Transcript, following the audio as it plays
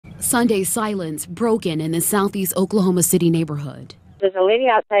Sunday's silence broken in the southeast Oklahoma City neighborhood There's a lady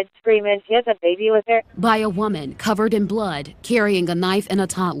outside screaming. She has a baby with her. by a woman covered in blood carrying a knife and a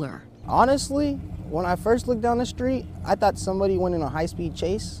toddler. Honestly, when I first looked down the street, I thought somebody went in a high-speed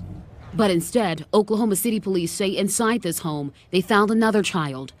chase. But instead, Oklahoma City police say inside this home they found another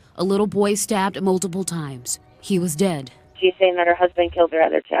child, a little boy stabbed multiple times. He was dead. She's saying that her husband killed her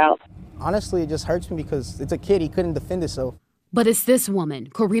other child. Honestly, it just hurts me because it's a kid. He couldn't defend himself. But it's this woman,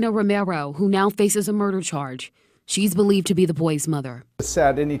 Corina Romero, who now faces a murder charge. She's believed to be the boy's mother. It's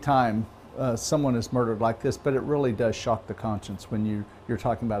sad any time someone is murdered like this, but it really does shock the conscience when you're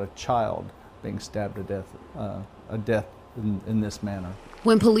talking about a child being stabbed to death, a death in this manner.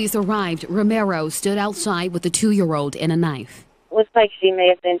 When police arrived, Romero stood outside with a 2-year-old and a knife. Looks like she may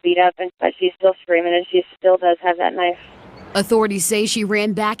have been beat up, but she's still screaming, and she still does have that knife. Authorities say she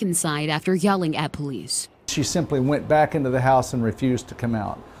ran back inside after yelling at police. She simply went back into the house and refused to come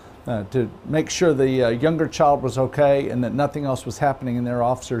out. To make sure the younger child was okay and that nothing else was happening in there,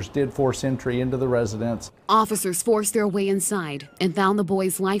 officers did force entry into the residence. Officers forced their way inside and found the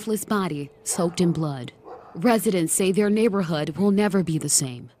boy's lifeless body soaked in blood. Residents say their neighborhood will never be the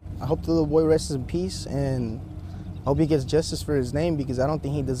same. I hope the little boy rests in peace and I hope he gets justice for his name because I don't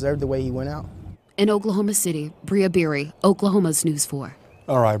think he deserved the way he went out. In Oklahoma City, Bria Beery, Oklahoma's News 4.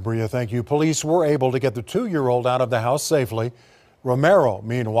 All right, Bria, thank you. Police were able to get the 2-year-old out of the house safely. Romero,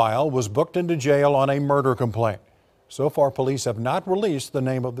 meanwhile, was booked into jail on a murder complaint. So far, police have not released the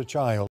name of the child.